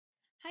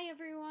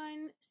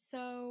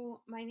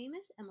my name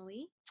is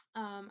Emily.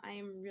 I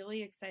am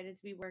really excited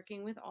to be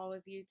working with all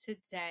of you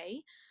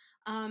today.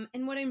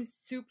 And what I'm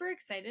super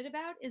excited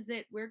about is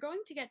that we're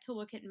going to get to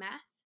look at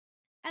math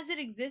as it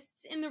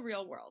exists in the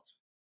real world.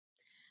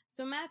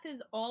 So math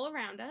is all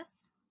around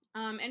us,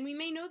 and we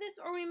may know this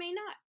or we may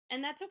not,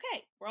 and that's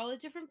okay. We're all at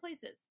different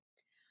places.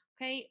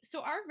 Okay,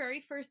 so our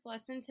very first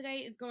lesson today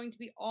is going to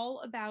be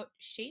all about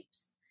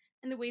shapes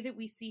and the way that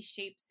we see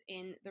shapes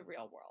in the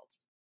real world.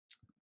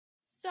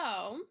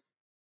 So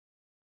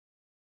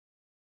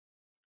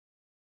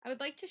I would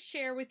like to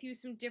share with you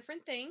some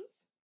different things.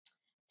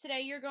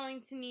 Today you're going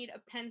to need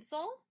a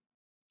pencil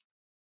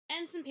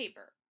and some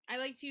paper. I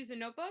like to use a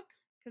notebook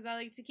because I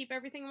like to keep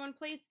everything in one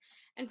place.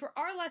 And for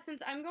our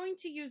lessons, I'm going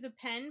to use a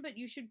pen, but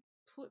you should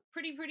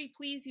pretty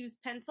please use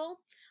pencil.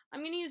 I'm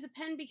going to use a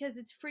pen because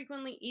it's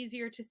frequently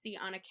easier to see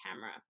on a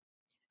camera.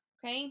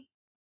 Okay?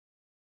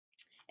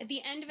 At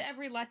the end of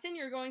every lesson,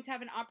 you're going to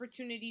have an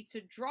opportunity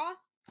to draw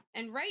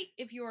and write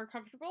if you are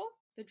comfortable.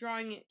 The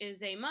drawing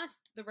is a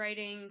must. The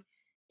writing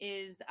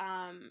is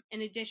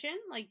an addition,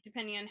 like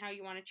depending on how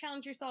you want to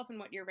challenge yourself and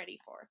what you're ready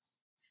for.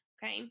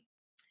 Okay?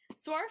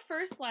 So our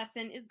first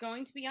lesson is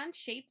going to be on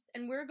shapes,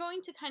 and we're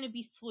going to kind of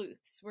be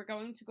sleuths. We're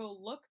going to go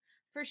look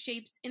for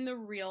shapes in the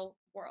real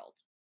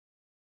world.